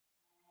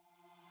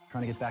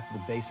trying to get back to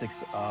the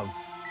basics of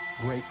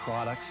great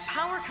products.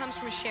 Power comes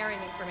from sharing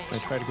information. I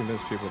try to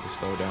convince people to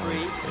slow down. Free.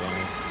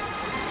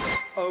 Yeah.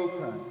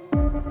 Open.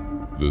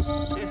 This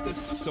is the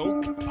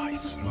Soaked by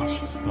Slush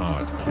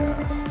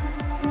podcast.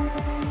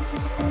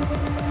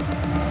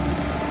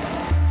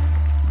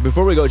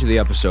 Before we go to the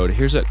episode,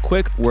 here's a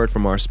quick word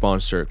from our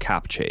sponsor,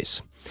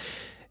 CapChase.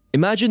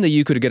 Imagine that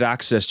you could get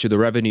access to the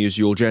revenues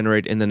you'll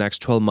generate in the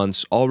next 12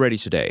 months already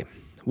today.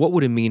 What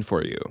would it mean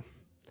for you?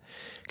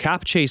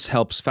 CapChase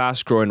helps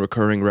fast-growing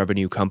recurring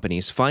revenue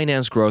companies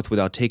finance growth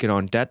without taking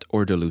on debt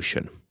or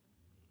dilution.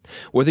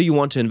 Whether you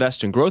want to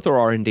invest in growth or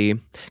R&D,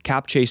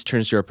 CapChase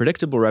turns your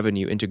predictable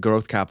revenue into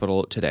growth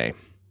capital today.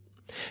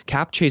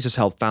 CapChase has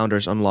helped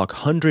founders unlock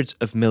hundreds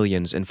of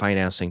millions in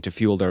financing to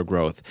fuel their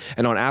growth,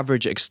 and on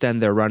average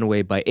extend their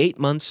runway by 8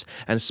 months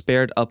and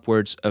spared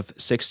upwards of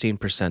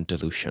 16%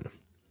 dilution.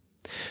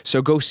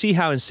 So go see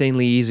how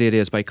insanely easy it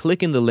is by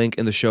clicking the link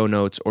in the show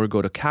notes or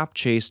go to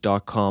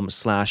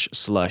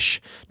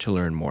capchase.com/slush to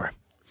learn more.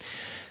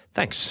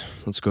 Thanks.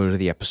 Let's go to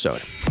the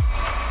episode.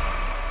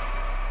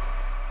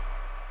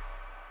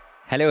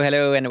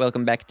 Hello, and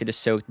welcome back to the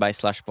Soaked by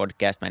Slush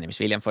podcast. My name is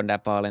William von der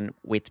Palen.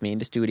 With me in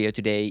the studio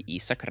today,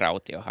 Isak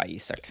Rautio. Hi,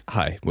 Isak.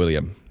 Hi,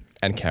 William,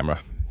 and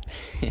camera.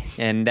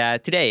 And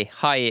today,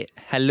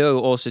 hello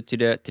also to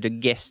the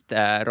guest,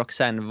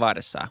 Roxanne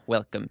Varsa.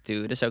 Welcome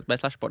to the Soaked by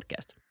Slush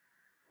podcast.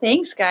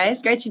 Thanks,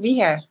 guys. Great to be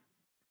here.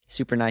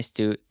 Super nice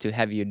to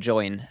have you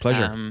join.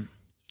 Pleasure.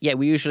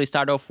 We usually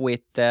start off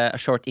with a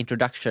short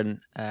introduction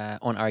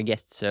on our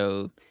guests.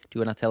 So do you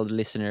want to tell the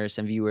listeners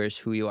and viewers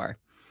who you are?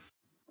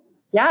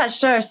 Yeah,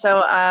 sure.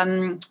 So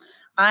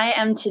I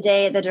am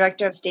today the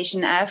director of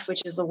Station F,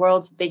 which is the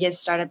world's biggest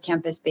startup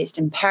campus based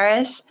in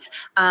Paris.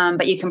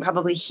 But you can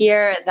probably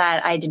hear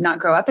that I did not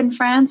grow up in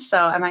France.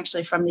 So I'm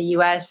actually from the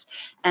US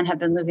and have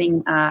been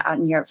living out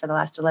in Europe for the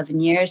last 11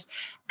 years.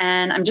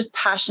 And I'm just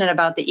passionate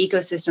about the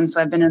ecosystem. So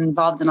I've been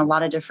involved in a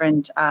lot of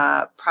different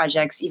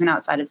projects, even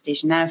outside of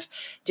Station F,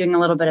 doing a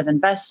little bit of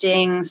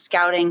investing,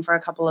 scouting for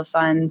a couple of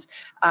funds,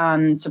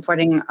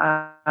 supporting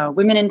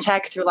women in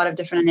tech through a lot of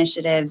different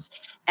initiatives.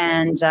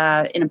 And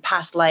in a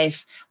past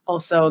life,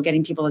 also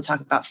getting people to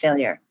talk about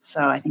failure.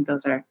 So I think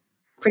those are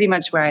pretty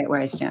much where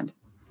I stand.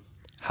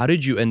 How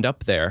did you end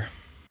up there?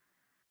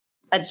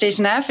 At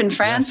Station F in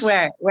France?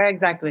 Yes. Where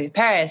exactly?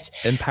 Paris.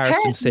 In Paris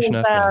in Station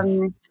F.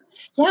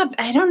 Yeah,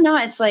 I don't know.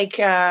 It's like,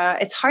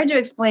 it's hard to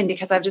explain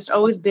because I've just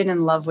always been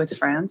in love with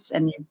France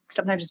and you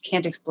sometimes just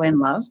can't explain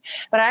love.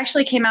 But I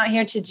actually came out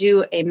here to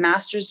do a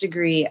master's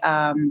degree,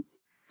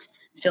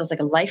 feels like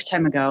a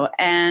lifetime ago.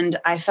 And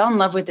I fell in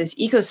love with this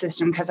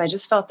ecosystem because I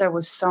just felt there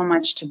was so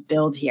much to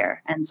build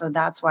here. And so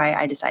that's why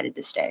I decided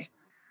to stay.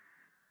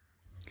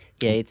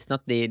 Yeah, it's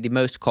not the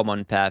most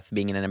common path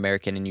being an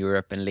American in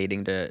Europe and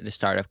leading the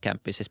startup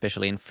campus,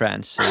 especially in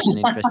France. So it's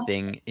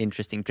an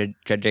interesting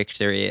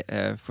trajectory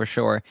for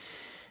sure.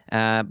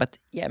 But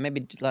yeah,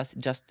 maybe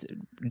just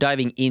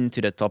diving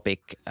into the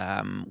topic,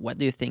 what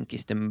do you think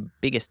is the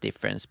biggest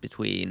difference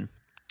between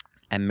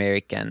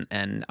American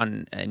and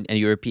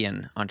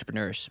European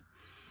entrepreneurs?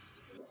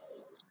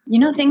 You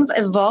know, things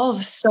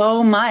evolve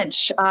so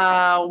much.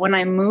 When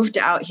I moved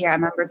out here, I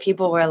remember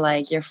people were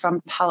like, you're from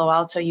Palo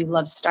Alto, you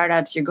love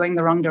startups, you're going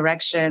the wrong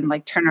direction,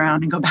 like turn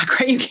around and go back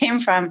where you came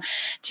from.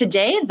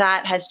 Today,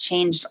 that has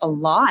changed a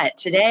lot.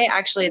 Today,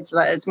 actually,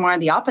 it's more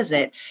the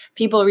opposite.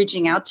 People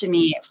reaching out to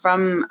me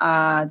from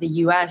the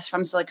US,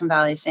 from Silicon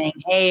Valley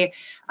saying, hey,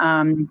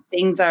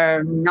 things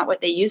are not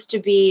what they used to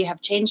be,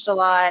 have changed a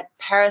lot.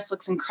 Paris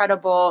looks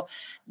incredible.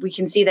 We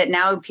can see that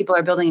now people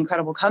are building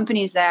incredible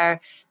companies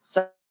there.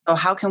 So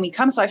how can we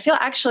come? So I feel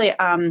actually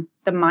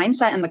the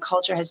mindset and the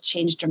culture has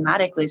changed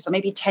dramatically. So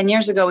maybe 10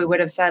 years ago, we would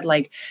have said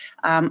like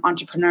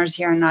entrepreneurs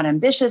here are not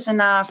ambitious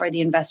enough or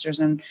the investors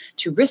are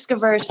too risk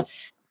averse.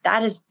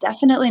 That is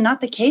definitely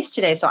not the case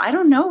today. So I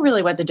don't know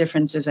really what the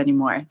difference is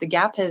anymore. The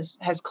gap has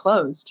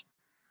closed.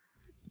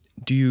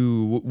 What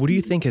do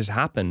you think has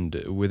happened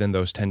within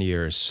those 10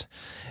 years?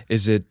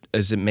 Is it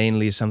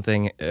mainly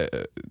something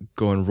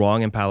going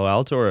wrong in Palo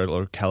Alto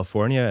or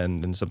California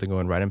and something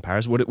going right in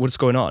Paris? What's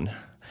going on?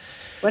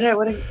 What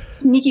a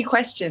sneaky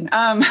question.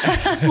 No,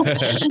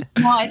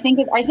 I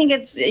think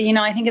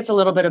it's a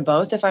little bit of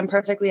both, if I'm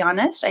perfectly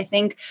honest. I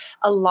think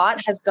a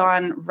lot has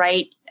gone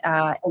right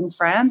in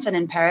France and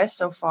in Paris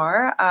so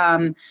far.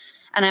 And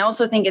I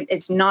also think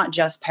it's not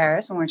just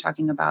Paris when we're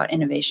talking about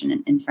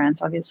innovation in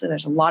France. Obviously,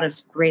 there's a lot of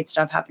great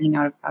stuff happening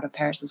out of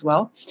Paris as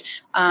well.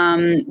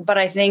 But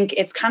I think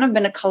it's kind of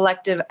been a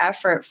collective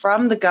effort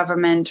from the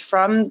government,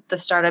 from the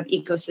startup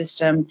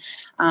ecosystem,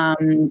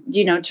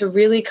 to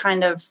really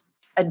kind of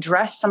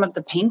address some of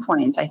the pain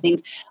points. I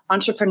think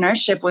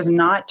entrepreneurship was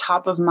not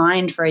top of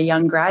mind for a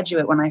young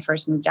graduate when I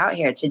first moved out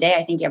here. Today,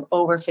 I think you have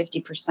over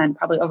 50%,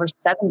 probably over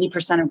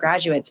 70% of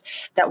graduates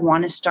that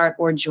want to start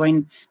or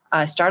join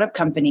startup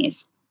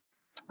companies.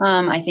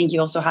 I think you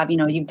also have,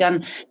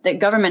 the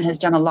government has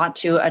done a lot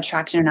to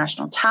attract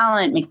international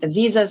talent, make the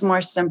visas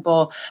more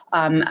simple,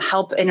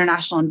 help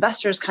international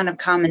investors kind of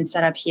come and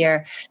set up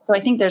here. So I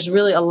think there's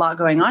really a lot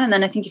going on. And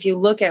then I think if you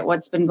look at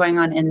what's been going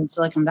on in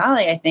Silicon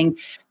Valley, I think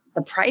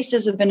The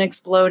prices have been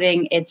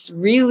exploding. It's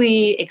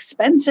really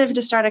expensive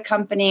to start a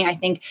company. I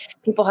think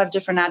people have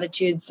different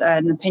attitudes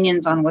and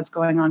opinions on what's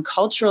going on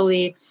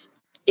culturally.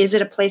 Is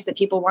it a place that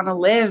people want to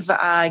live,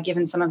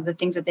 given some of the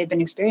things that they've been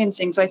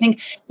experiencing? So I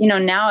think,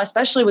 now,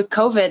 especially with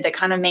COVID, that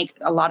kind of make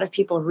a lot of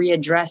people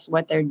readdress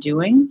what they're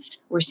doing.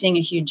 We're seeing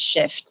a huge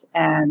shift,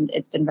 and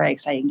it's been very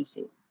exciting to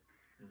see.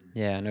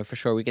 Yeah, no, for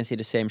sure. We can see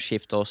the same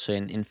shift also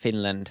in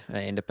Finland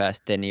in the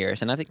past 10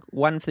 years. And I think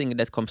one thing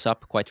that comes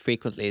up quite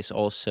frequently is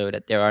also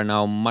that there are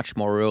now much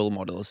more role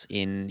models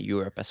in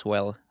Europe as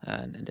well.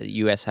 And the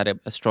US had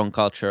a strong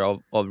culture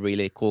of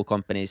really cool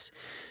companies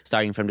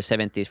starting from the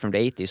 70s, from the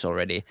 80s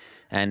already.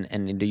 And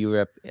in the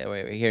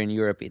here in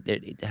Europe,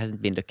 it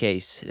hasn't been the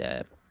case.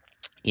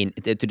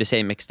 To the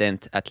same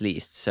extent, at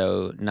least.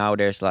 So now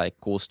there's like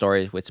cool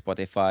stories with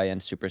Spotify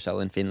and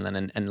Supercell in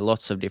Finland and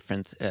lots of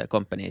different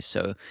companies.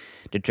 So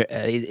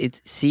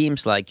it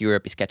seems like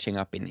Europe is catching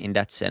up in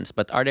that sense.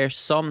 But are there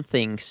some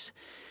things,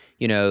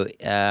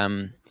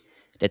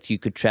 that you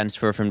could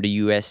transfer from the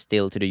US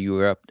still to the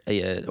Europe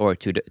or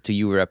to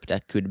Europe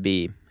that could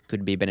be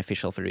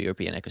beneficial for the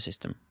European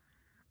ecosystem?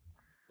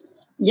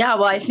 Yeah,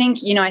 well, I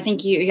think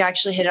you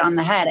actually hit it on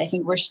the head. I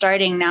think we're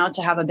starting now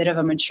to have a bit of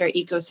a mature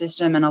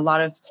ecosystem, and a lot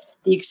of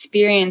the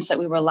experience that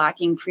we were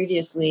lacking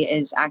previously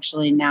is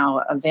actually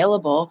now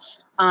available.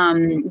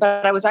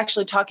 But I was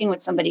actually talking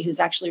with somebody who's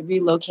actually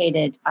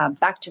relocated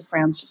back to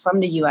France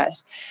from the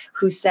US,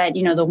 who said,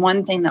 the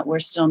one thing that we're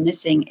still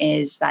missing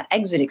is that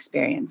exit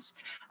experience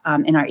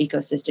in our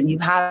ecosystem. You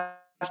have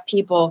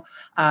people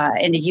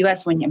in the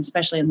US,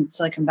 especially in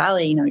Silicon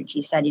Valley,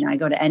 he said, I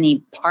go to any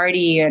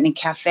party or any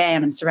cafe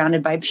and I'm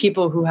surrounded by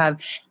people who have,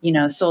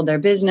 sold their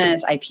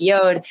business,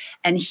 IPO'd.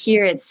 And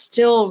here it's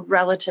still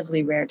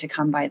relatively rare to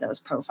come by those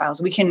profiles.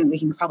 We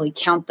can probably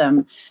count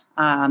them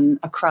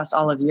across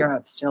all of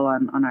Europe still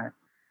on our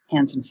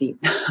hands and feet.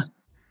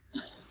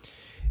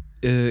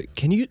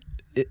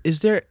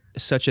 Is there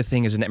such a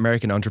thing as an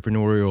American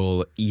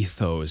entrepreneurial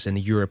ethos and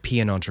a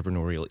European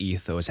entrepreneurial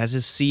ethos? Has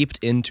it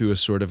seeped into a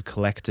sort of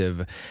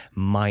collective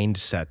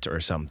mindset or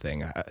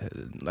something?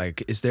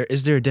 Is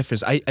there a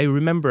difference? I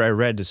remember I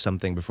read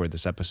something before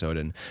this episode,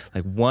 and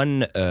like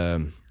one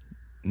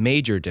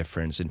major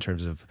difference in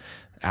terms of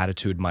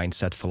attitude,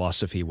 mindset,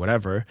 philosophy,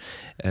 whatever,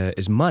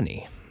 is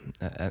money,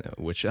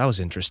 which that was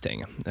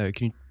interesting.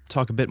 Can you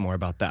talk a bit more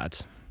about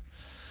that?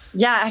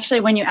 Yeah,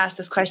 actually, when you ask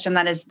this question,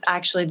 that is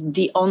actually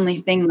the only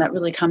thing that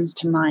really comes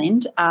to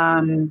mind,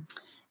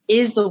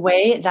 is the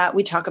way that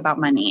we talk about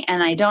money.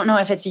 And I don't know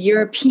if it's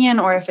European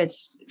or if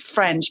it's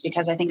French,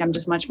 because I think I'm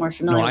just much more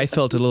familiar. No, I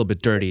felt a little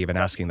bit dirty even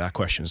asking that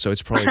question. So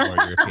it's probably more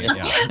European,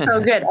 yeah. Oh,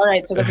 good. All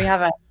right. So that we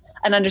have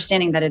an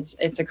understanding that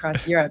it's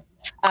across Europe.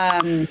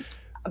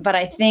 But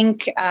I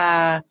think,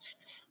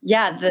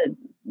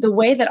 the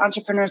way that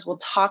entrepreneurs will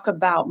talk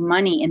about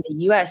money in the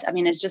US,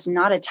 it's just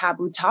not a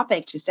taboo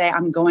topic to say,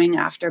 I'm going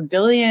after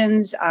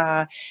billions.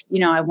 I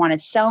want to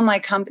sell my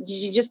company.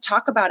 You just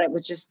talk about it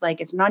with just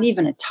like, it's not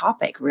even a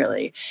topic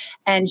really.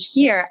 And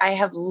here I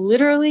have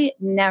literally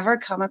never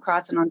come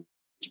across an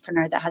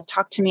entrepreneur that has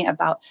talked to me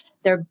about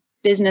their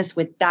business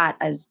with that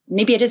as,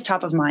 maybe it is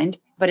top of mind,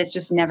 but it's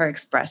just never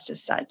expressed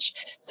as such.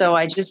 So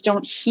I just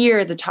don't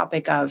hear the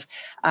topic of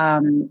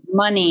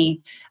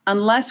money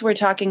unless we're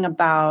talking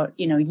about,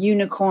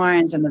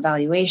 unicorns and the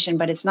valuation,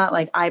 but it's not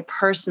like I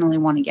personally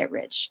want to get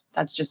rich.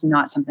 That's just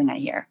not something I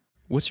hear.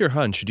 What's your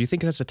hunch? Do you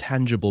think that's a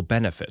tangible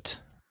benefit?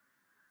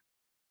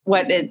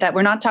 That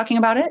we're not talking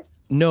about it?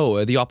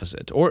 No, the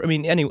opposite. Or,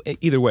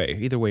 either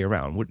way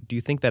around. Do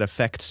you think that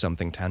affects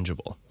something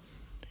tangible?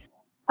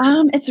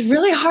 It's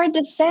really hard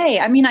to say.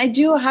 I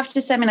do have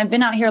to say, I've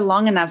been out here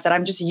long enough that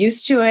I'm just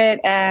used to it,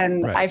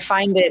 and right. I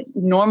find it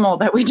normal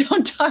that we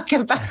don't talk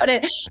about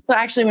it. So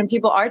actually, when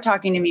people are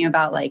talking to me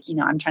about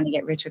I'm trying to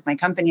get rich with my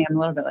company, I'm a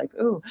little bit like,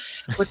 ooh,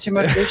 what's your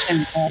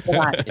motivation for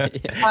that?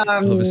 A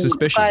little bit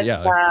suspicious,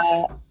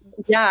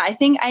 yeah. I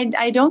think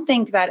I don't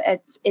think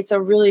that it's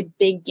a really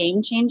big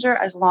game changer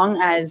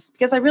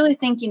because I really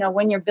think,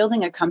 when you're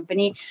building a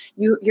company,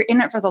 you're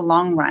in it for the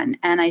long run.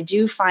 And I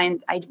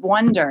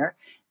wonder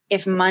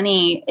if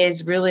money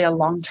is really a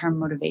long-term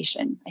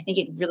motivation. I think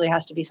it really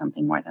has to be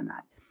something more than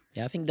that.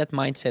 Yeah, I think that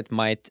mindset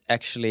might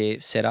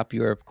actually set up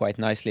Europe quite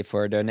nicely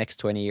for the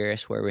next 20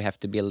 years, where we have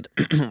to build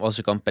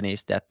also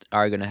companies that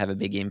are going to have a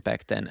big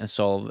impact and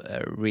solve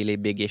really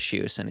big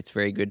issues. And it's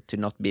very good to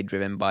not be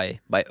driven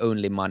by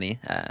only money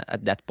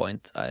at that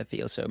point, I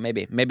feel. So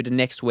maybe the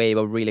next wave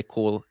of really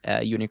cool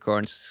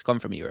unicorns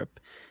come from Europe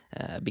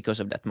because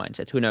of that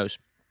mindset. Who knows?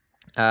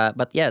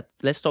 But yeah,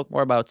 let's talk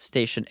more about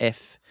Station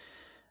F.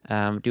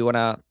 Do you want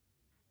to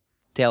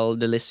tell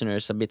the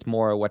listeners a bit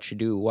more what you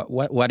do?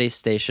 What is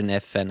Station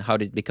F, and how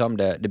did it become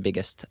the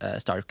biggest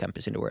startup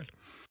campus in the world?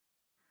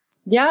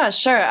 Yeah,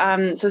 sure.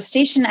 So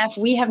Station F,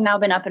 we have now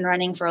been up and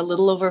running for a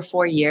little over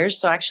 4 years.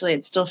 So actually,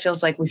 it still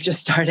feels like we've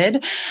just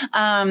started.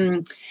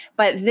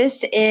 But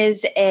this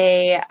is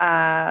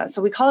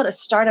so we call it a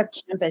startup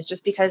campus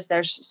just because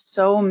there's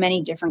so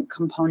many different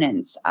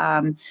components.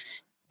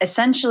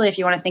 essentially, if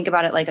you want to think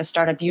about it like a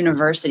startup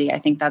university, I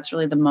think that's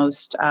really the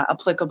most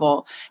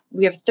applicable.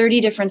 We have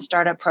 30 different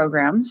startup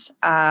programs.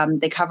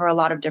 They cover a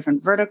lot of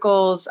different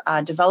verticals,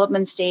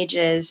 development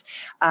stages,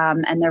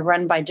 and they're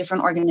run by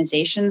different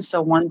organizations.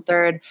 So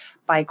 1/3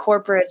 by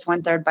corporates,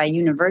 1/3 by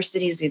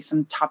universities. We have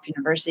some top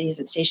universities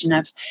at Station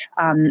F,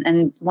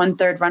 and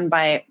 1/3 run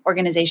by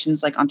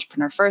organizations like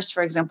Entrepreneur First,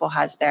 for example,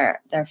 has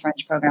their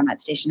French program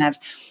at Station F.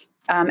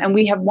 And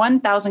we have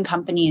 1,000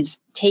 companies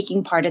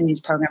taking part in these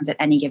programs at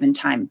any given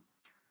time.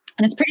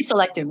 And it's pretty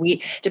selective.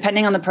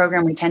 Depending on the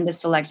program, we tend to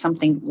select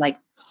something like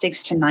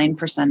 6 to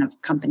 9%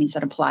 of companies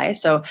that apply.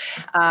 So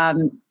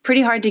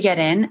pretty hard to get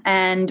in.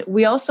 And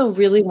we also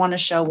really want to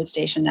show with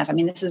Station F, I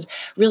mean, this is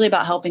really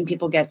about helping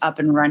people get up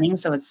and running.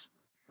 So it's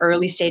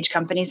early stage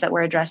companies that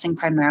we're addressing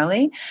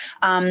primarily.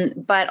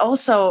 But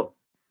also,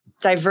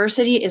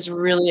 diversity is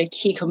really a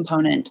key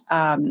component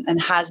and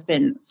has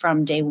been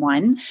from day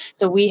one.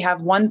 So we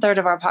have 1/3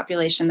 of our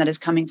population that is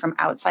coming from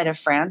outside of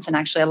France. And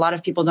actually, a lot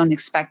of people don't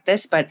expect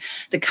this, but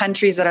the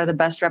countries that are the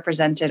best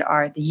represented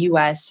are the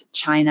US,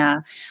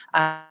 China,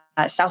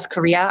 South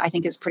Korea, I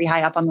think is pretty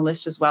high up on the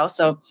list as well.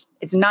 So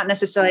it's not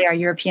necessarily our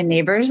European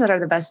neighbors that are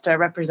the best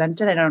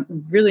represented. I don't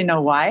really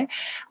know why.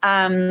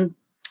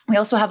 We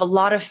also have a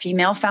lot of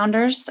female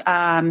founders.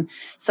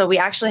 So we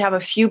actually have a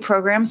few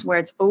programs where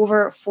it's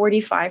over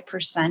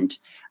 45%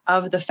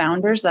 of the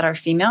founders that are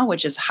female,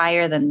 which is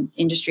higher than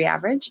industry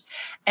average.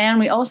 And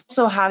we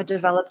also have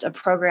developed a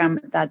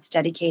program that's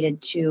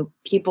dedicated to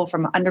people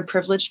from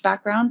underprivileged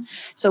background.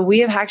 So we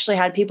have actually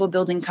had people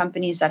building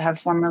companies that have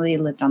formerly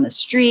lived on the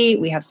street.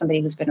 We have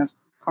somebody who's been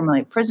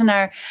formerly a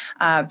prisoner,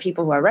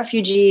 people who are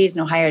refugees,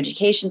 no higher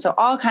education. So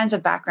all kinds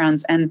of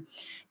backgrounds. And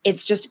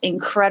it's just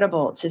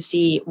incredible to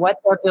see what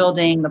they're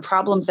building, the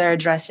problems they're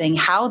addressing,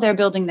 how they're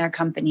building their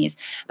companies.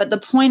 But the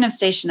point of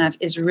Station F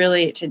is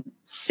really to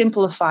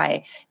simplify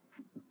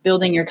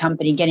building your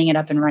company, getting it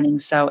up and running.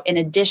 So in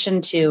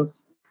addition to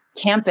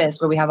campus,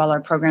 where we have all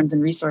our programs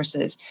and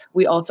resources,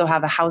 we also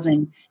have a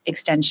housing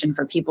extension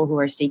for people who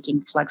are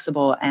seeking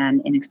flexible and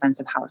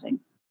inexpensive housing.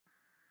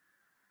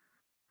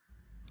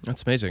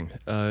 That's amazing.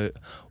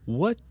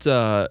 What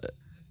are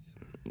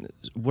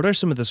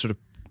some of the sort of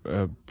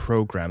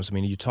programs? I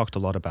mean, you talked a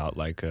lot about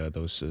like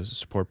those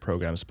support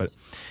programs, but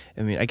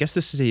I mean, I guess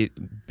this is a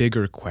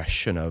bigger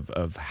question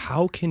of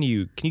how can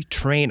you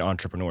train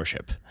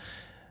entrepreneurship?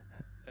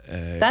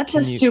 That's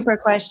a super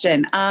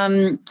question.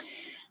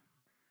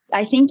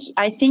 I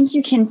think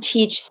you can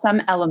teach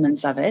some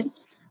elements of it,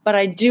 but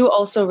I do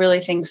also really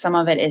think some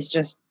of it is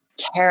just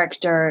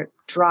character,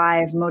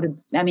 drive,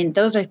 motive. I mean,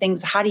 those are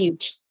things. How do you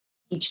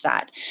teach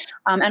that?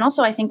 And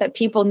also, I think that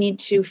people need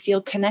to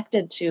feel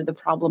connected to the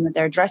problem that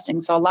they're addressing.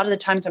 So a lot of the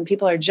times when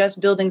people are just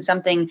building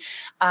something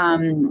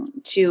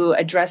to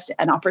address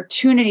an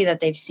opportunity that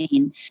they've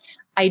seen,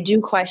 I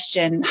do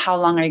question how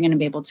long are you going to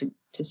be able to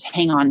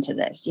hang on to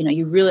this? You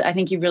know, I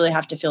think you really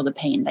have to feel the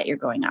pain that you're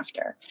going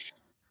after.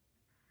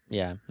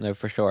 Yeah, no,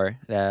 for sure.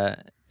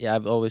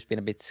 I've always been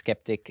a bit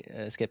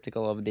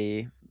skeptical of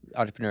the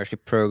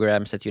entrepreneurship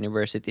programs at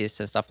universities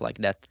and stuff like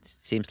that. It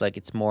seems like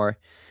it's more,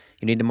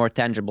 you need the more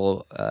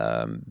tangible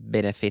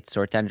benefits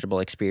or tangible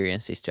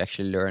experiences to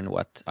actually learn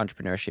what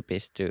entrepreneurship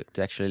is, to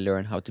actually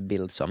learn how to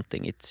build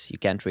something. You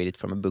can't read it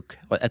from a book,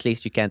 or at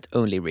least you can't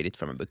only read it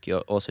from a book. You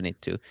also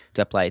need to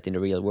apply it in the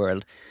real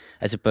world,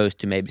 as opposed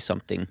to maybe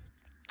something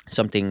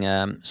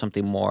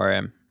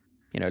more,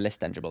 less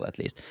tangible at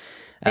least.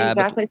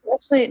 Exactly. So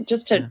actually,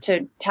 just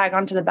to tag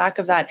on to the back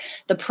of that,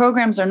 the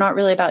programs are not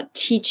really about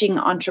teaching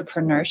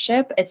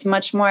entrepreneurship. It's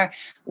much more,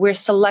 we're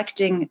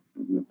selecting,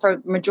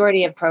 for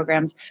majority of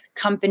programs,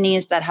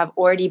 companies that have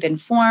already been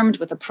formed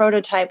with a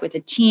prototype, with a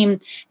team,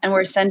 and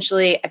we're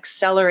essentially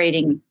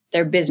accelerating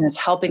their business,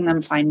 helping them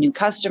find new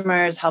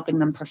customers, helping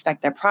them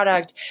perfect their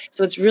product.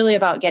 So it's really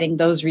about getting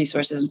those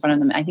resources in front of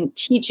them. I think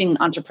teaching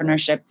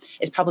entrepreneurship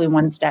is probably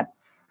one step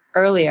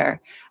earlier,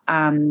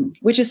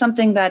 which is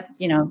something that,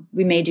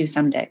 we may do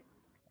someday.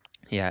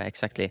 Yeah,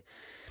 exactly.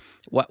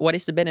 What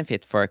is the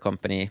benefit for a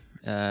company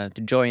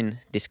to join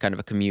this kind of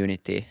a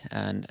community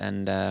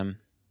and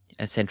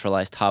a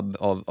centralized hub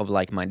of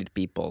like-minded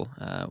people?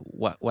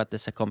 What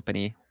does a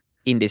company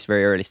in this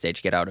very early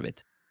stage get out of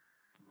it?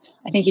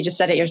 I think you just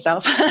said it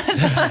yourself.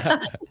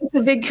 It's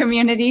a big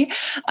community.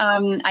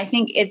 I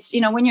think it's,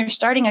 when you're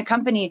starting a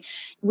company,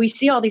 we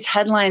see all these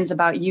headlines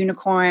about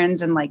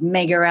unicorns and like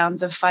mega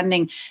rounds of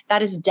funding.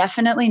 That is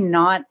definitely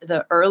not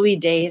the early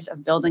days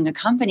of building a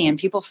company, and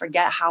people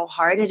forget how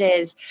hard it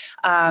is.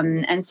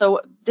 And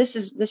so this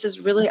is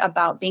really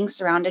about being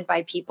surrounded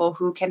by people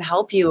who can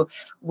help you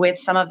with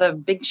some of the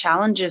big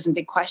challenges and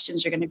big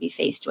questions you're going to be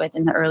faced with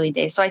in the early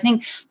days. So I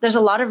think there's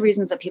a lot of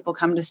reasons that people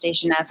come to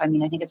Station F. I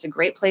mean, I think it's a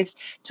great place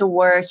to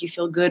work. You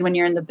feel good when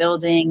you're in the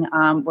building.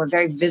 We're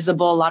very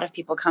visible. A lot of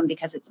people come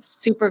because it's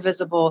super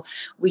visible.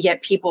 We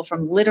get people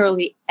from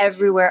literally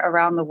everywhere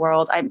around the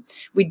world.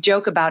 We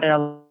joke about it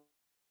a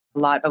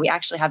lot, but we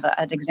actually have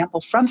an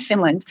example from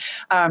Finland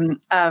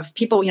of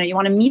people, you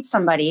want to meet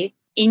somebody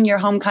in your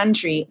home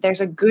country,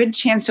 there's a good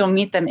chance you'll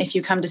meet them if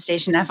you come to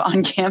Station F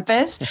on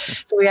campus.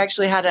 So we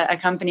actually had a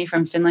company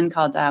from Finland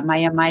called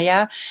Maya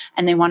Maya,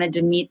 and they wanted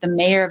to meet the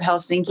mayor of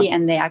Helsinki,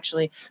 and they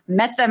actually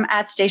met them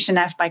at Station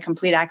F by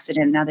complete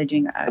accident. Now they're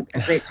doing a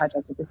great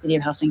project with the city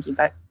of Helsinki.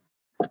 But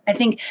I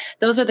think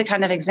those are the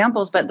kind of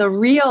examples. But the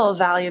real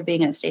value of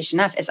being at Station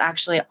F is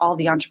actually all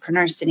the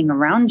entrepreneurs sitting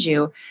around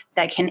you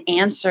that can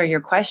answer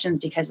your questions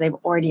because they've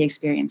already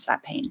experienced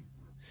that pain.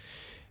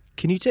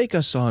 Can you take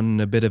us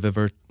on a bit of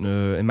a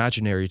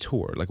imaginary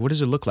tour? Like, what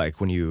does it look like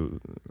when you,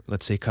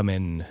 let's say, come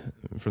in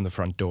from the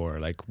front door?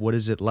 Like, what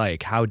is it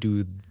like? How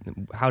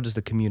does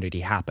the community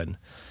happen?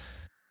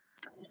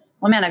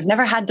 Well, man, I've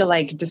never had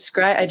to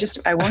describe.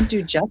 I won't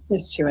do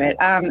justice to it.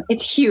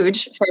 It's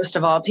huge. First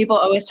of all, people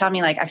always tell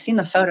me I've seen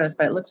the photos,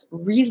 but it looks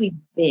really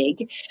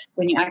big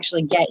when you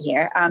actually get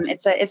here.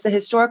 It's a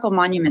historical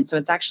monument, so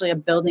it's actually a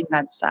building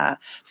that's a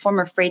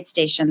former freight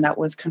station that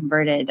was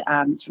converted.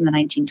 It's from the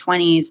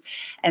 1920s,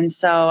 and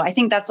so I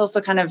think that's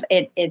also kind of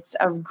it. It's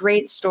a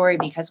great story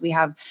because we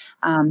have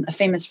a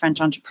famous French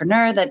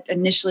entrepreneur that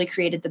initially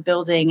created the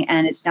building,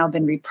 and it's now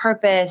been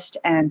repurposed,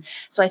 and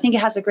so I think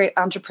it has a great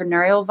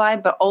entrepreneurial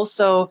vibe, but also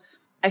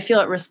I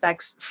feel it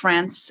respects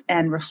France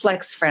and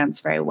reflects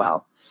France very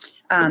well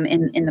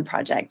in the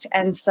project.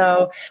 And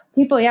so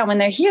people, when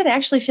they're here,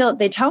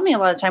 they tell me a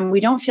lot of the time, we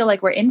don't feel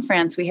like we're in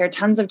France. We hear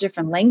tons of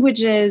different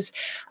languages.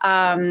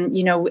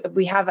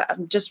 We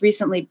have just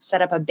recently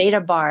set up a beta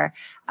bar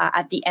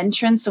at the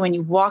entrance. So when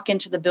you walk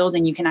into the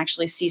building, you can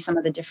actually see some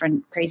of the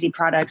different crazy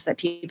products that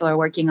people are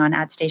working on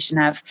at Station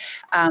F.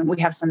 We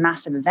have some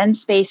massive event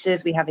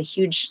spaces. We have a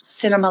huge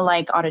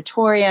cinema-like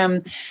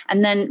auditorium.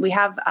 And then we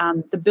have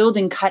the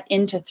building cut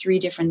into 3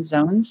 different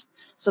zones.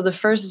 So the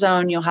first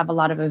zone, you'll have a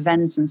lot of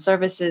events and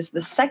services.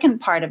 The second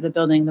part of the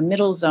building, the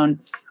middle zone,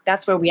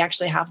 that's where we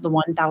actually have the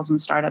 1,000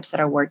 startups that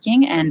are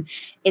working. And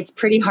it's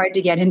pretty hard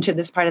to get into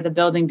this part of the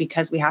building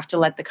because we have to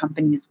let the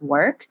companies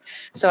work.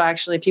 So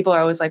actually people are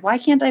always like, why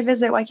can't I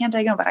visit? Why can't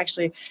I go? But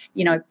actually,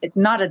 it's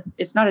not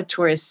a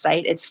tourist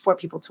site. It's for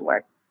people to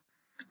work.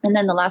 And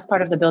then the last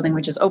part of the building,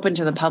 which is open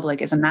to the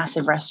public, is a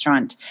massive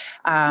restaurant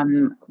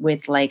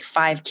with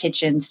 5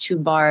 kitchens, 2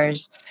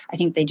 bars. I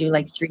think they do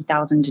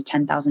 3,000 to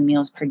 10,000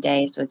 meals per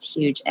day. So it's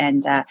huge.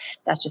 And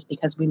that's just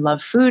because we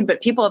love food.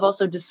 But people have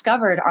also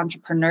discovered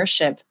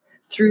entrepreneurship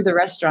through the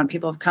restaurant.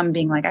 People have come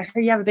being like, I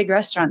heard you have a big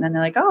restaurant. And then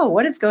they're like, oh,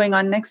 what is going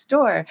on next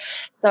door?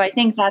 So I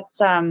think that's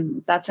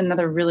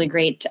another really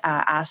great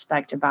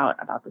aspect about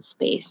the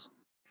space.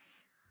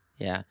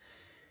 Yeah.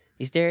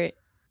 Is there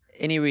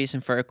any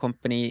reason for a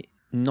company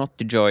not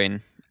to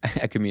join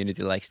a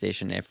community like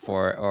Station F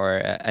or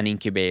an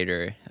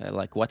incubator?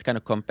 What kind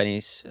of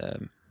companies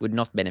would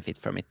not benefit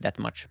from it that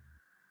much?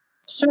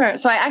 Sure.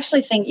 So I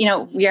actually think,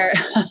 we are,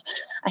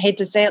 I hate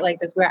to say it like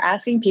this, we're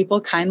asking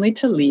people kindly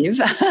to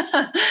leave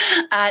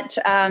at,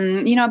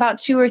 about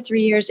 2 or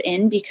 3 years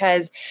in,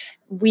 because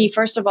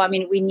first of all,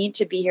 we need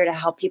to be here to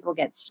help people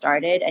get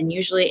started. And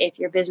usually if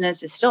your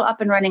business is still up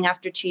and running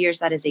after 2 years,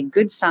 that is a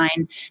good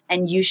sign.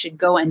 And you should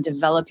go and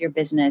develop your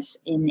business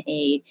in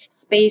a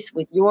space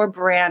with your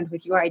brand,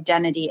 with your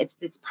identity.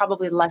 It's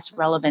probably less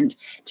relevant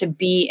to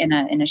be in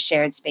a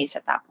shared space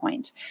at that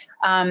point.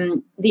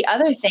 The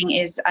other thing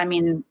is,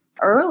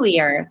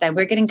 earlier that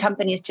we're getting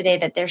companies today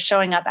that they're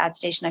showing up at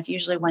Station F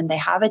usually when they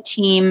have a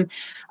team,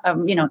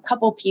 a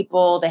couple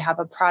people, they have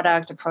a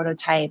product, a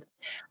prototype.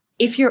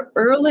 If you're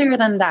earlier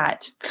than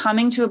that,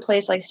 coming to a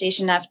place like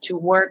Station F to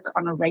work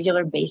on a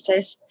regular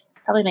basis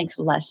probably makes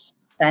less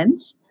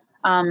sense.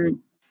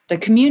 The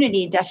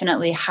community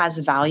definitely has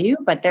value,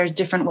 but there's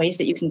different ways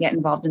that you can get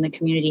involved in the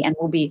community. And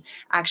we'll be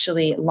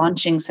actually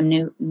launching some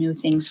new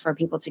things for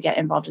people to get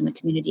involved in the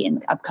community in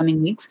the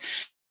upcoming weeks.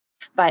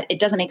 But it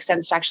doesn't make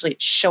sense to actually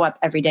show up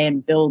every day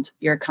and build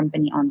your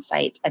company on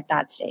site at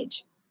that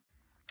stage.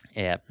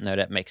 Yeah, no,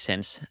 that makes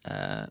sense.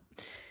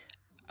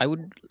 It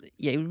would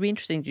be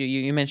interesting.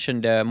 You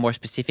mentioned more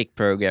specific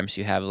programs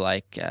you have,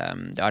 like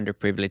the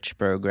underprivileged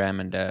program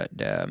and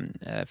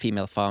the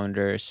female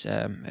founders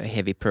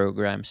heavy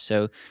programs.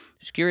 So I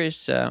was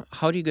curious,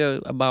 how do you go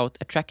about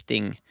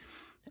attracting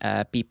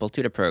people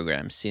to the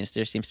programs, since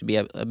there seems to be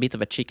a bit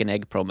of a chicken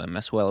egg problem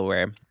as well,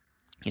 where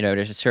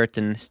there's a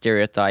certain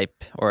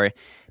stereotype, or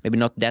maybe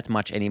not that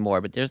much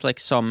anymore, but there's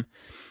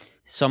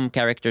some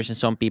characters and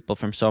some people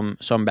from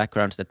some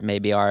backgrounds that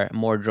maybe are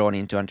more drawn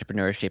into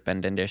entrepreneurship,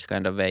 and then there's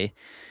kind of a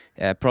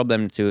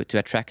problem to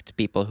attract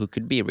people who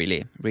could be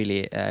really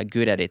really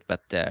good at it,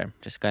 but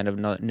just kind of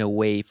no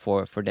way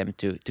for them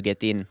to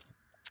get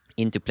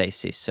into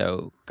places.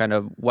 So kind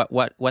of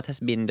what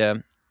has been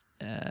the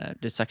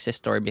success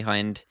story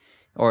behind,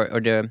 or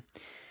the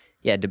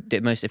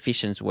most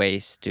efficient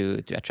ways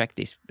to attract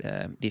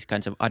these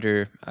kinds of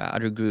other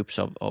groups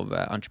of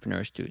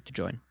entrepreneurs to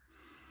join?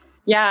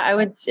 Yeah,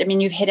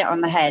 you've hit it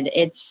on the head.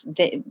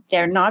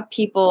 They're not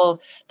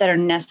people that are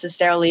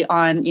necessarily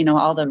on,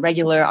 all the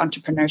regular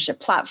entrepreneurship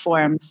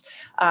platforms.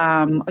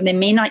 They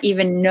may not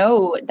even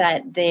know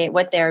that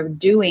what they're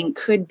doing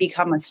could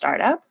become a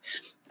startup.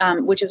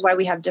 which is why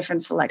we have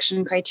different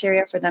selection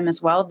criteria for them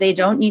as well. They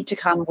don't need to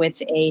come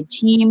with a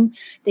team.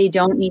 They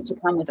don't need to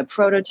come with a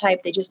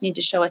prototype. They just need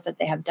to show us that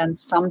they have done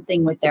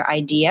something with their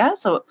idea.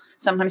 So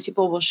sometimes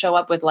people will show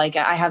up with like,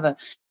 I have a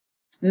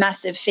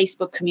massive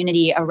Facebook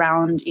community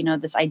around,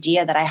 this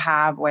idea that I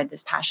have or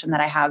this passion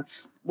that I have.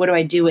 What do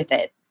I do with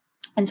it?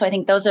 And so I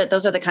think those are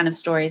the kind of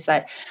stories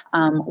that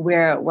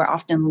we're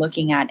often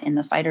looking at in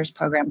the Fighters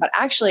program. But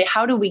actually,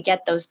 how do we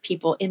get those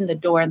people in the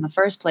door in the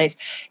first place?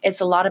 It's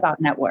a lot about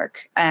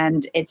network,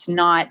 and it's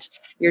not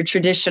your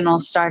traditional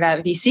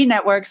startup VC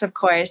networks, of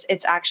course.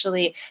 It's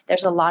actually,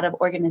 there's a lot of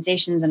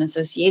organizations and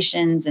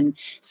associations and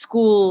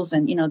schools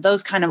and,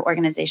 those kind of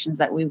organizations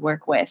that we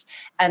work with.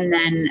 And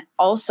then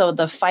also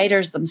the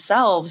fighters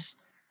themselves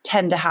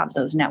tend to have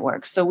those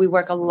networks. So we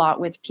work a lot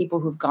with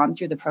people who've gone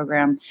through the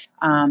program.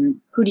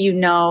 Who do you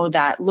know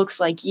that looks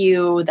like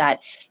you, that,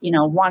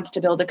 wants to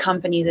build a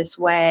company this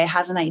way,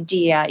 has an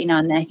idea,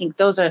 and I think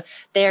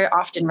they're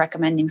often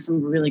recommending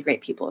some really great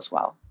people as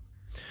well.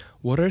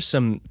 What are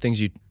some things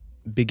you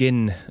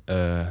begin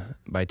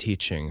by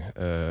teaching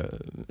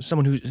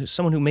someone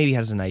who maybe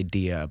has an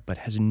idea but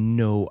has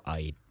no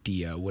idea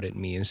what it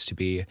means to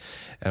be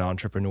an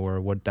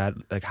entrepreneur,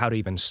 how to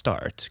even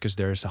start, because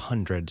there's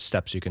 100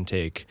 steps you can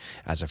take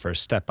as a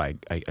first step, I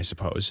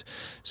suppose.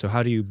 So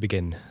how do you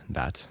begin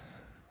that?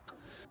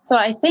 So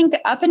I think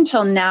up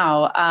until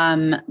now,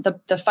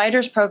 the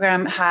Fighters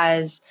program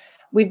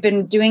we've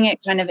been doing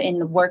it kind of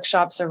in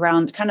workshops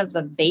around kind of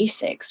the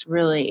basics,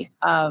 really,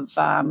 of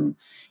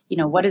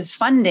what is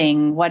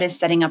funding, what is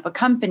setting up a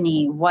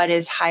company, what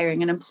is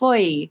hiring an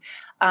employee.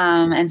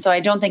 And so I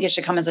don't think it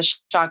should come as a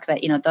shock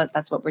that,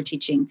 that's what we're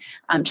teaching,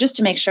 just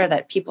to make sure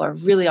that people are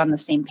really on the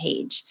same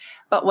page.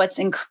 But what's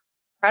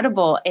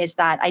incredible is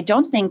that I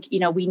don't think,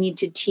 we need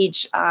to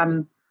teach,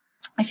 I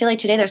feel like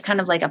today there's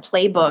kind of like a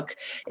playbook.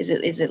 Is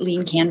it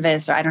Lean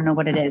Canvas, or I don't know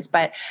what it is,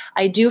 but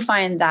I do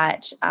find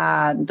that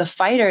the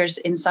fighters,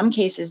 in some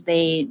cases,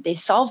 they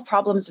solve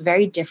problems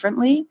very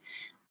differently.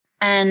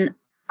 And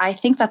I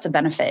think that's a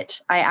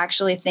benefit. I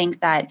actually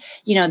think that,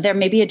 they're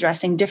maybe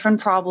addressing different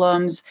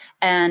problems,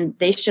 and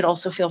they should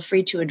also feel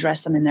free to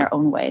address them in their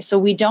own way. So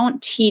we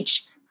don't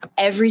teach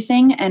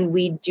everything, and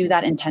we do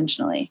that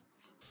intentionally.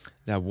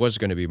 That was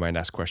going to be my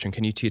next question.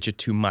 Can you teach it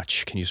too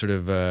much? Can you sort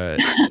of,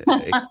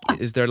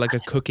 is there like a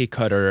cookie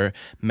cutter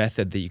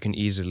method that you can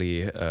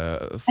easily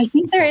I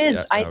think there is.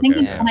 Yeah, I think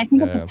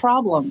it's a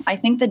problem. I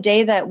think the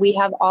day that we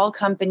have all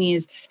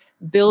companies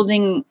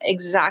building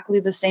exactly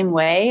the same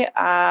way,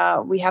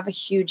 we have a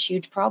huge,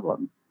 huge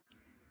problem.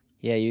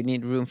 Yeah, you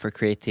need room for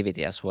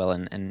creativity as well.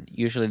 And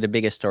usually the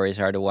biggest stories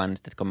are the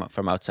ones that come up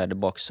from outside the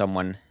box.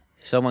 Someone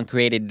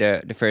created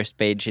the first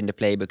page in the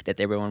playbook that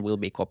everyone will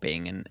be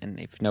copying. And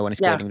if no one is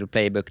creating the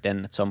playbook,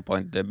 then at some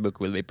point the book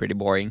will be pretty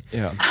boring.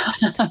 Yeah.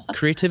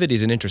 Creativity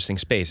is an interesting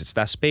space. It's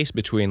that space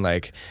between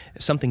like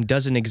something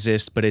doesn't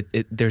exist, but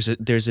there's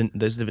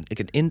like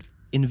an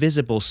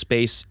invisible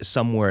space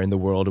somewhere in the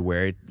world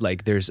where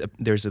there's a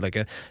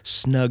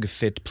snug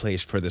fit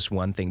place for this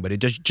one thing, but it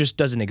just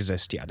doesn't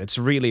exist yet. It's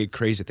really a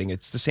crazy thing.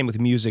 It's the same with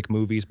music,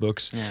 movies,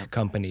 books,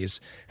 companies.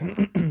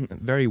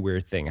 Very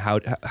weird thing.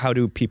 How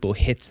do people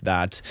hit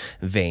that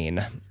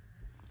vein?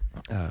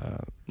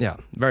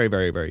 Very,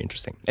 very, very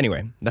interesting.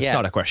 Anyway, that's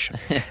not a question.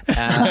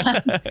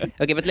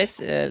 Okay, but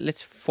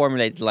let's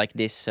formulate it like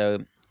this.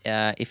 So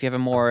if you have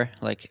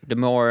the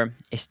more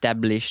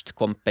established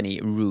company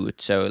route.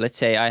 So let's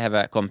say I have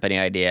a company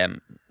idea,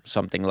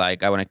 something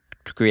like I want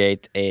to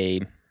create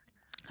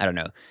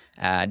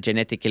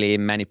genetically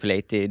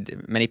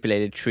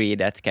manipulated tree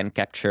that can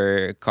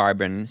capture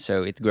carbon,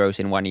 so it grows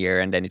in 1 year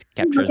and then it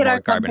captures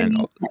more carbon. And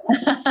all.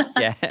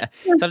 Yeah,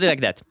 something like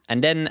that.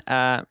 And then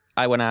I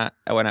wanna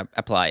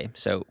apply.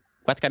 So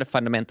what kind of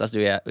fundamentals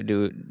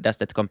does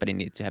that company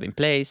need to have in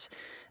place?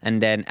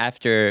 And then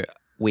after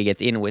we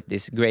get in with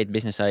this great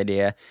business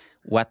idea,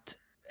 what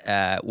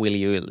will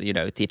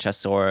you teach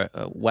us, or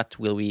what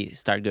will we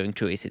start going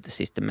through? Is it a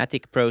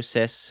systematic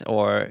process,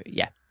 or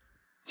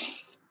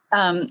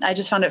I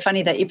just found it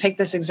funny that you picked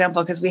this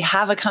example, because we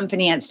have a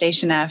company at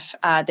Station F.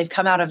 They've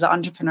come out of the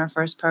Entrepreneur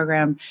First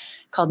program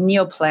called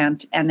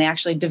Neoplant, and they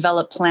actually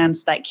develop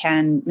plants that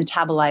can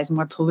metabolize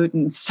more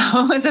pollutants. So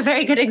it was a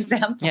very good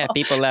example. Yeah,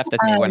 people laughed at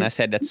me when I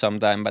said that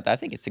sometime, but I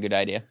think it's a good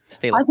idea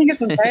still. I think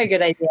it's a very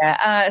good idea.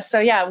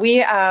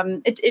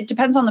 It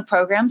depends on the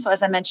program. So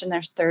as I mentioned,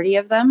 there's 30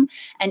 of them,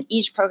 and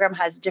each program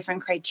has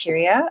different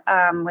criteria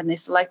when they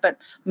select, but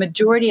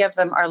majority of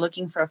them are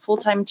looking for a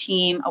full-time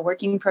team, a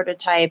working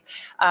prototype,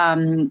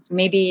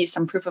 maybe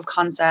some proof of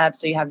concept.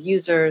 So you have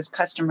users,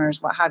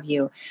 customers, what have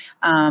you.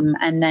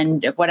 And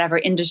then whatever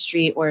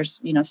industry or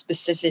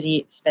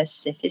specificity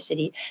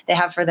they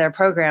have for their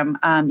program.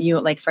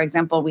 For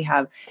example, we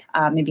have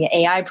maybe an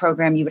AI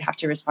program. You would have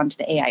to respond to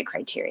the AI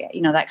criteria,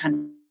 that kind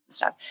of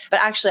stuff. But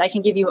actually, I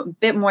can give you a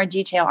bit more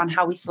detail on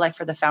how we select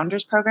for the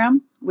Founders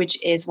program,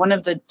 which is one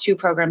of the two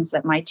programs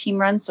that my team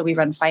runs. So we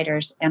run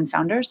Fighters and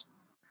Founders.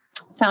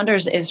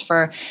 Founders is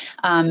for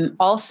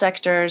all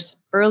sectors,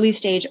 early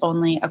stage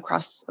only,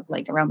 across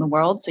like around the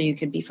world. So you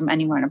could be from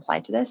anywhere and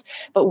apply to this.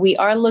 But we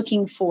are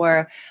looking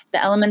for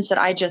the elements that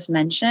I just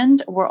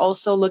mentioned. We're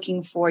also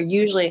looking for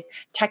usually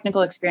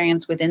technical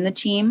experience within the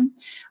team.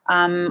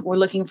 We're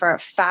looking for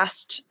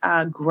fast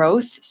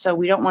growth. So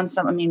we don't want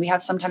we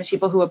have sometimes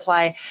people who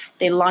apply,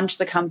 they launched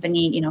the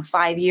company,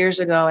 5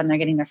 years ago and they're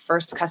getting their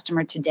first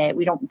customer today.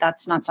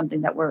 That's not something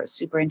that we're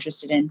super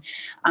interested in.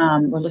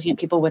 We're looking at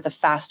people with a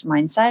fast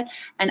mindset.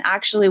 And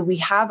actually we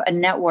have a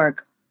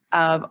network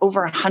of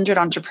over 100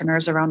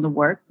 entrepreneurs around the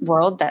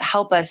world that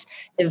help us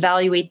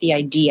evaluate the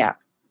idea.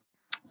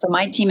 So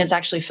my team is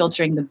actually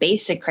filtering the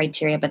basic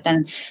criteria, but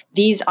then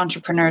these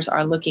entrepreneurs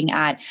are looking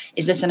at,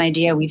 is this an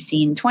idea we've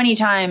seen 20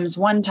 times,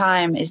 one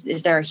time?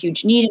 Is there a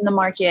huge need in the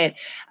market?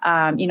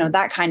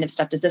 That kind of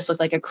stuff. Does this look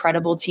like a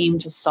credible team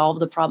to solve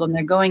the problem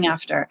they're going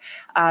after?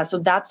 So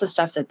that's the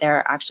stuff that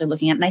they're actually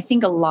looking at. And I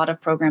think a lot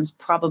of programs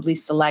probably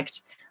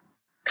select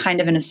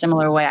kind of in a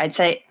similar way. I'd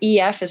say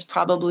EF is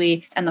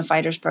probably, and the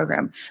Fighters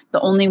program,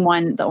 the only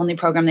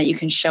program that you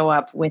can show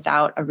up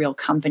without a real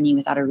company,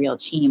 without a real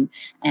team,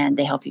 and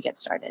they help you get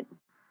started.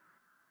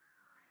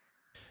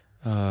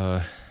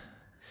 I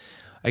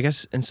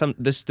guess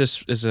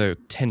this is a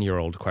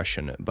 10-year-old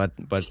question, but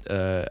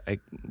I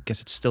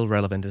guess it's still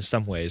relevant in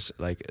some ways.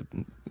 Like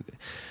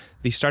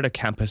the startup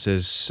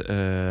campuses,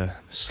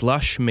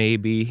 Slush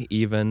maybe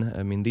even.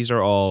 I mean, these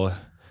are all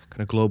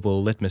kind of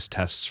global litmus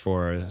tests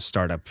for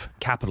startup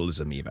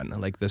capitalism, even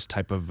like this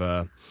type of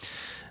the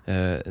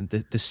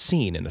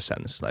scene in a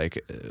sense.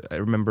 Like I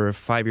remember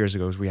 5 years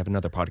ago, we have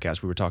another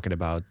podcast we were talking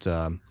about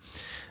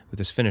with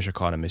this Finnish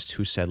economist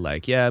who said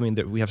like, yeah, I mean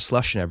we have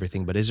Slush and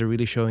everything, but is it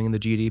really showing in the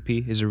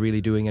GDP? Is it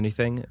really doing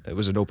anything? It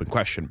was an open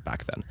question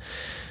back then.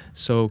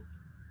 So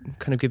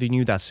kind of giving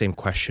you that same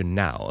question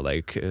now,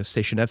 like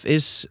Station F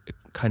is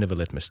kind of a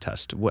litmus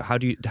test. How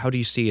do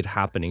you see it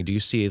happening? Do you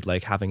see it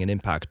like having an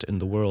impact in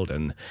the world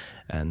and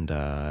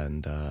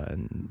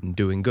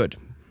doing good?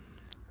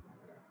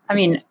 I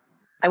mean,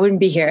 I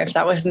wouldn't be here if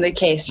that wasn't the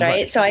case,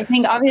 right? So I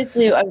think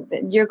obviously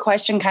your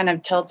question kind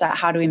of tilts at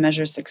how do we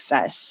measure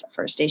success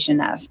for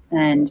Station F?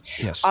 And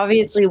yes,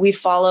 obviously we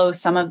follow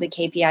some of the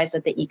KPIs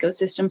that the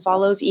ecosystem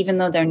follows, even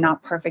though they're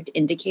not perfect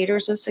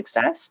indicators of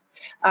success.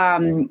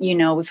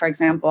 For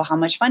example, how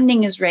much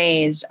funding is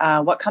raised,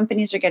 what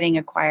companies are getting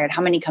acquired,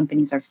 how many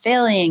companies are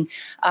failing,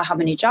 how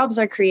many jobs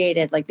are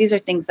created. Like these are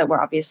things that we're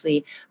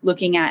obviously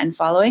looking at and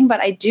following. But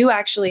I do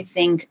actually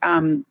think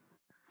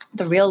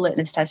the real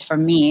litmus test for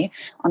me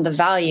on the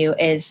value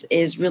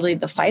is really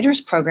the Fighters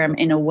program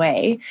in a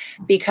way,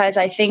 because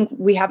I think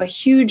we have a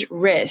huge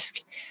risk,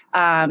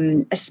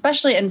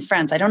 especially in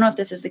France. I don't know if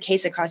this is the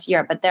case across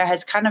Europe, but there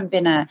has kind of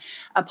been a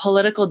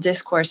political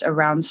discourse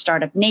around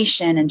Startup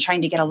Nation and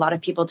trying to get a lot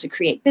of people to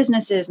create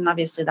businesses. And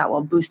obviously that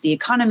will boost the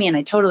economy. And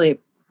I totally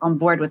on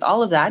board with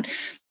all of that.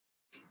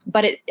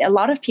 But a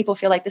lot of people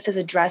feel like this is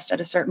addressed at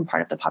a certain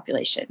part of the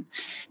population.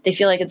 They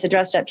feel like it's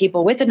addressed at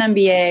people with an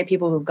MBA,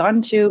 people who've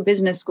gone to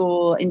business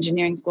school,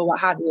 engineering school,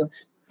 what have you.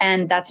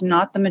 And that's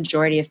not the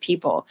majority of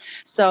people.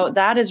 So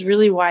that is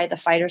really why the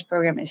Fighters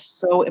program is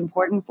so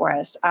important for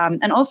us.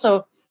 And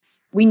also,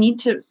 we need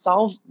to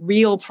solve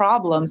real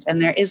problems.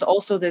 And there is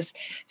also this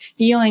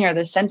feeling or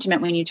this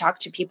sentiment when you talk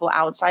to people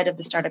outside of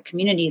the startup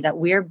community that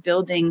we're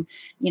building,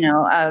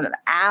 an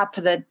app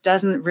that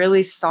doesn't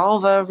really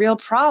solve a real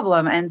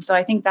problem. And so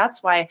I think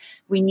that's why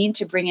we need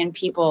to bring in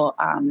people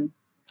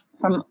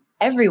from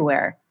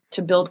everywhere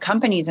to build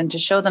companies and to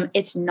show them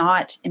it's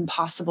not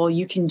impossible.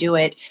 You can do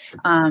it,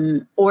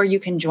 or you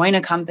can join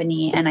a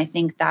company. And I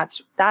think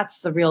that's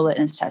the real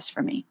litmus test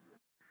for me.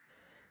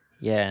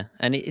 Yeah,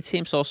 and it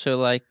seems also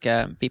like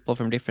people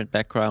from different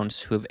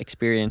backgrounds who've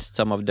experienced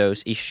some of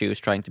those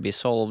issues trying to be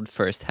solved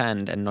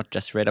firsthand and not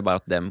just read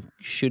about them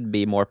should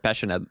be more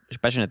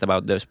passionate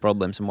about those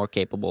problems and more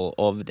capable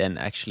of then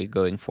actually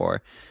going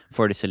for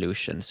the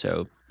solution.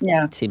 So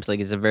yeah, it seems like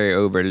it's a very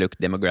overlooked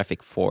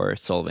demographic for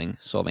solving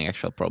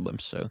actual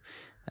problems. So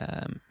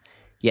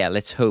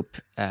let's hope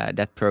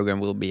that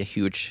program will be a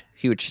huge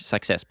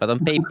success. But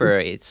on paper,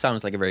 it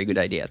sounds like a very good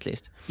idea at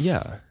least.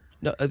 Yeah.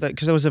 No,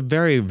 because that was a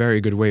very,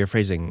 very good way of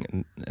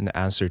phrasing an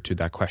answer to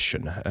that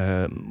question.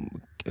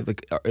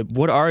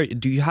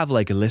 Do you have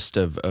like a list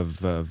of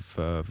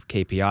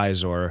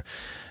KPIs or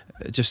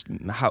just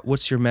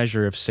what's your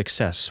measure of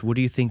success? What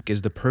do you think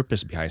is the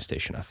purpose behind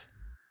Station F?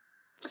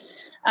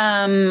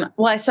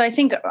 So I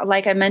think,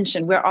 like I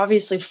mentioned, we're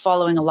obviously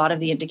following a lot of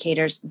the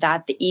indicators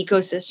that the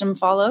ecosystem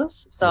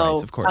follows. So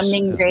right, of course.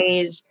 Funding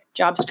raised,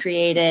 jobs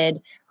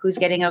created, who's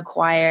getting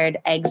acquired,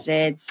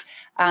 exits.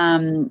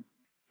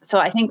 So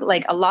I think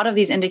like a lot of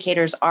these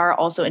indicators are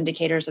also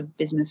indicators of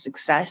business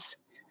success.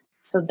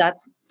 So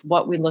that's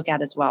what we look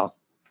at as well.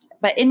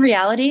 But in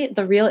reality,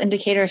 the real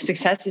indicator of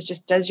success is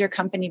just, does your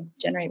company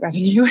generate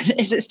revenue?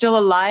 Is it still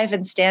alive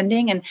and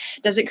standing? And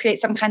does it create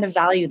some kind of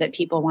value that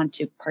people want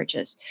to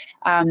purchase?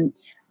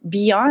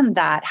 Beyond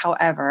that,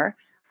 however,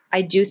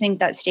 I do think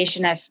that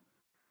Station F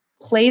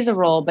plays a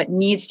role, but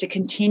needs to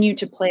continue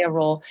to play a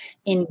role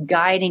in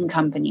guiding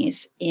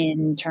companies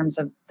in terms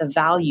of the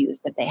values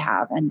that they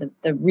have and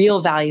the real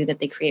value that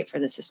they create for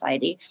the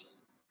society.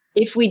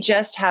 If we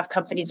just have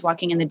companies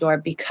walking in the door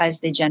because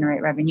they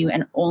generate revenue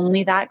and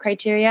only that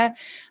criteria,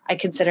 I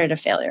consider it a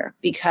failure,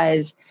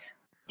 because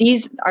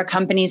these are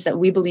companies that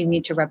we believe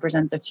need to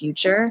represent the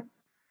future.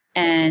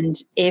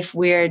 And if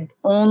we're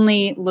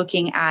only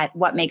looking at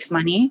what makes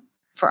money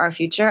for our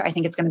future, I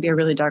think it's going to be a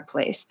really dark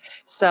place.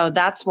 So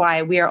that's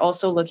why we are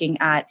also looking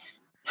at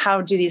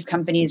how do these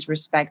companies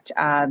respect,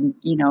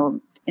 the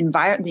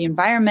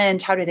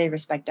environment? How do they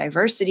respect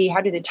diversity?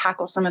 How do they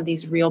tackle some of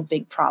these real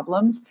big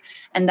problems?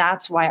 And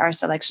that's why our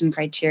selection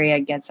criteria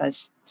gets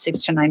us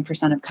 6 to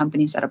 9% of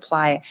companies that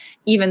apply,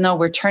 even though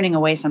we're turning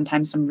away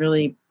sometimes some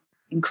really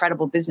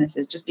incredible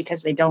businesses just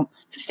because they don't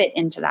fit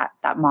into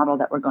that model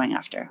that we're going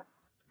after.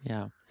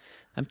 Yeah.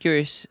 I'm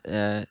curious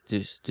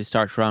to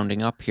start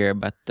rounding up here,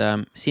 but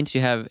since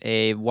you have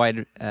a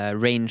wide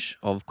range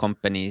of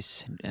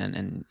companies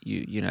and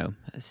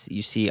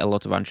you see a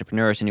lot of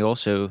entrepreneurs, and you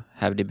also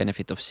have the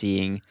benefit of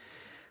seeing,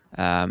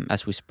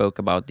 as we spoke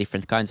about,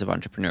 different kinds of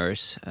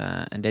entrepreneurs,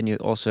 and then you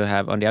also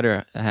have, on the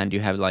other hand,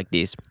 you have like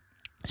these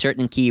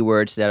certain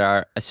keywords that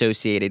are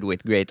associated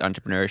with great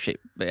entrepreneurs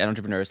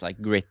like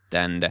grit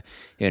and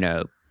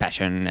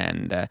passion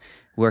and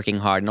working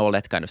hard and all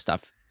that kind of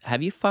stuff.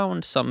 Have you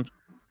found some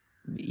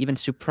even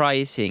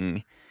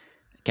surprising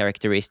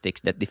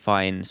characteristics that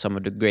define some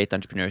of the great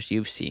entrepreneurs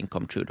you've seen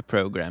come through the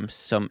programs,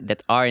 some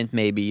that aren't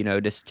maybe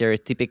the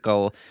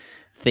stereotypical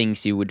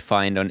things you would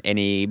find on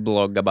any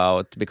blog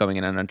about becoming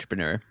an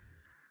entrepreneur?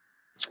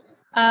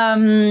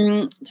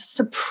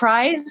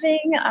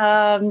 Surprising.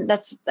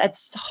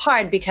 That's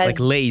hard because like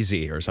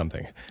lazy or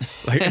something.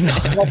 Like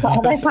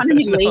have I found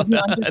any lazy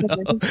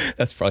entrepreneurs? No,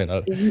 that's probably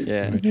not.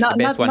 The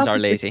best ones are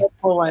lazy.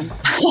 Ones.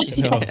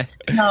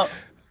 No.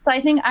 So I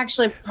think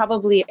actually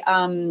probably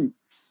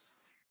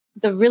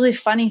the really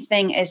funny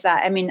thing is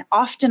that,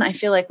 often I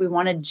feel like we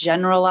want to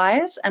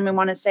generalize and we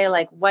want to say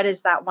like, what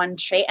is that one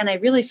trait? And I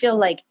really feel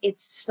like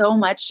it's so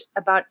much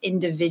about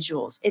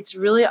individuals. It's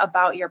really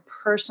about your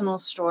personal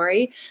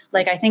story.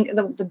 Like, I think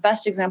the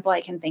best example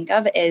I can think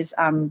of is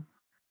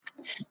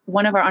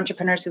one of our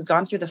entrepreneurs who's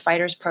gone through the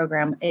Fighters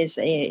program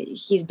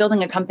he's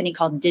building a company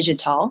called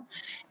Digital,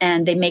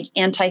 and they make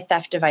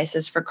anti-theft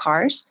devices for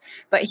cars.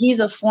 But he's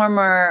a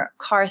former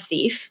car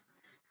thief,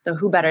 so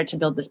who better to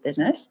build this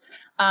business?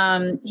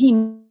 He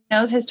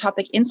knows his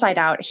topic inside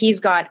out. He's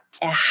got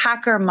a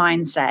hacker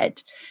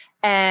mindset.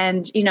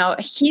 And,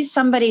 he's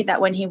somebody that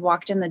when he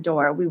walked in the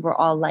door, we were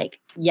all like,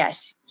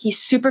 yes, he's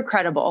super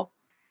credible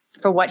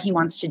for what he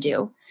wants to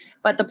do.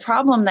 But the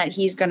problem that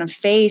he's going to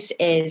face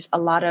is a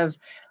lot of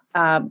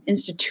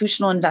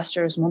institutional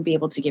investors won't be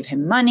able to give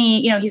him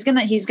money. He's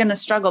gonna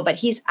struggle, but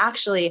he's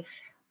actually,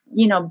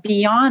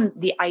 beyond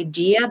the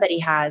idea that he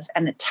has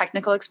and the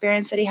technical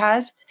experience that he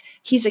has,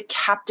 he's a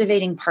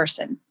captivating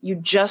person. You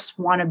just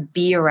want to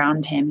be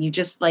around him. You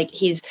just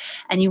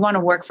and you want to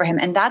work for him.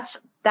 And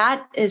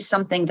that is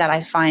something that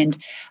I find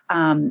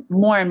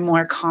more and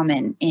more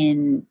common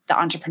in the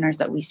entrepreneurs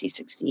that we see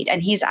succeed.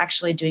 And he's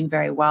actually doing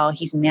very well.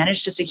 He's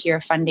managed to secure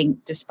funding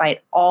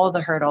despite all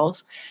the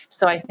hurdles.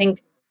 So I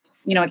think,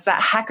 it's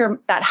that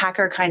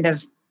hacker kind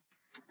of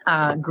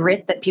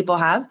grit that people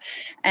have.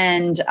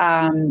 And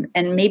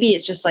maybe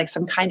it's just like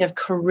some kind of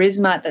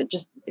charisma that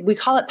we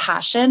call it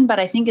passion, but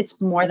I think it's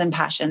more than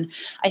passion.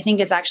 I think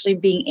it's actually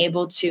being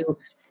able to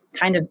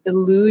kind of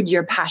elude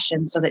your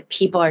passion so that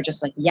people are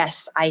just like,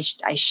 yes, I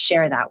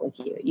share that with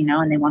you,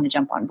 and they want to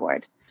jump on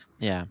board.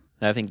 Yeah,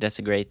 I think that's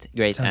a great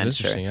Sounds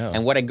answer. Yeah.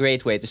 And what a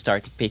great way to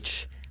start a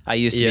pitch. I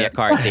used to be a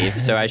car thief,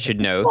 so I should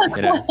know.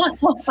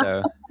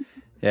 So,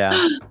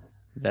 yeah.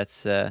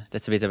 That's a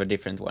bit of a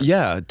different one.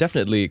 Yeah,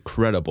 definitely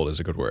credible is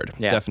a good word.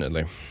 Yeah.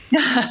 Definitely.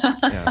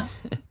 Yeah.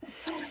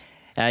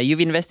 You've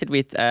invested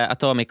with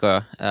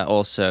Atomico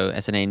also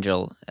as an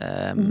angel.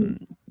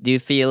 Do you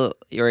feel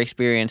your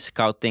experience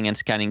scouting and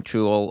scanning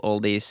through all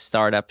these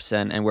startups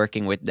and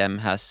working with them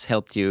has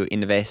helped you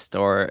invest,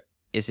 or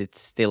is it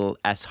still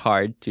as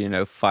hard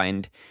to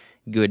find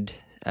good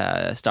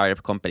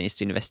startup companies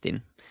to invest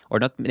in? Or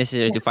not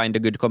necessarily to find the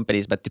good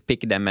companies, but to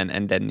pick them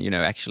and then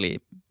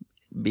actually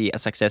be a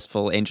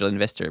successful angel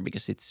investor,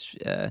 because it's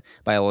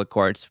by all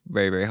accords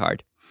very, very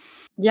hard.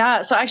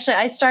 Yeah. So actually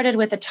I started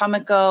with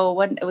Atomico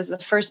when it was the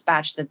first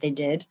batch that they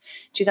did,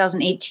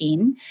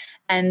 2018.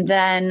 And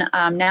then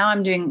now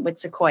I'm doing with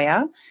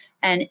Sequoia.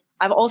 And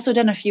I've also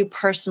done a few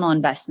personal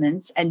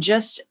investments, and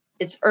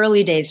it's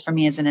early days for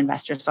me as an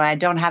investor. So I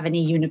don't have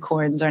any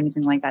unicorns or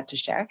anything like that to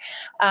share.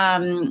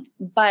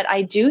 But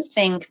I do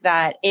think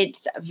that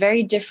it's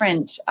very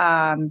different.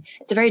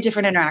 It's a very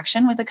different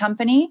interaction with a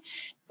company.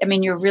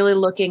 You're really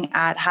looking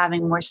at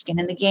having more skin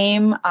in the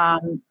game.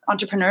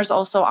 Entrepreneurs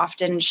also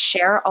often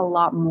share a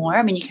lot more.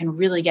 You can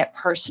really get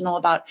personal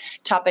about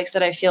topics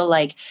that I feel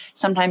like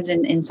sometimes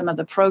in some of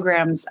the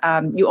programs,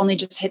 you only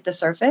just hit the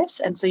surface.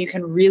 And so you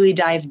can really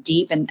dive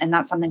deep. And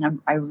that's something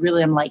I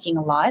really am liking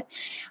a lot.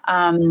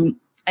 And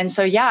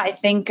so, yeah, I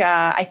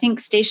think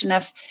Station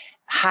F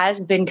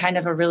has been kind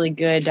of a really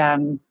good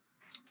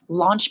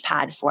launch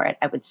pad for it,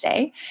 I would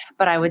say.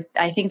 But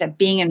I think that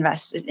being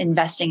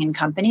investing in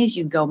companies,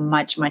 you go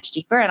much, much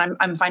deeper, and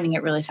I'm finding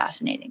it really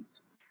fascinating.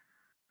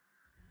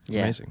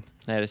 Yeah, Amazing.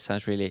 that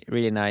sounds really,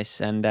 really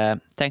nice. And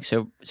thanks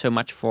so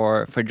much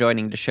for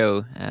joining the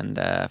show and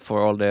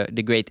for all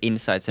the great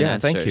insights and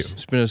answers. Thank you.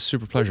 It's been a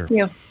super pleasure. Thank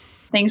you.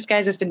 Thanks,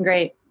 guys. It's been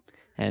great.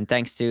 And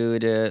thanks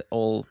to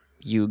all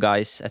you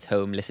guys at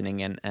home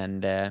listening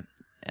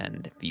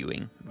and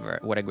viewing.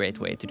 What a great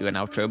way to do an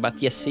outro.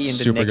 But yes, see you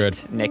in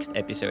the next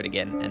episode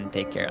again, and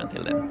take care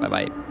until then.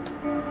 Bye-bye.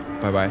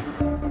 Bye-bye.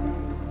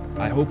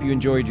 I hope you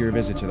enjoyed your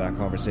visit to that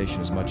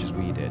conversation as much as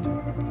we did.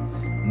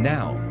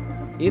 Now,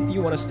 if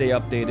you want to stay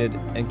updated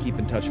and keep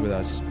in touch with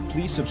us,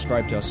 please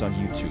subscribe to us on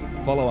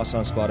YouTube, follow us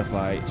on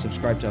Spotify,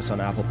 subscribe to us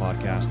on Apple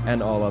Podcast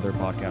and all other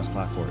podcast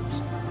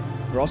platforms.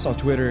 We're also on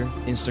Twitter,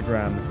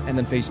 Instagram, and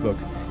then Facebook.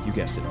 You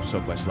guessed it,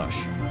 Soak by Slush.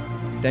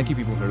 Thank you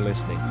people for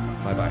listening.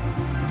 Bye-bye.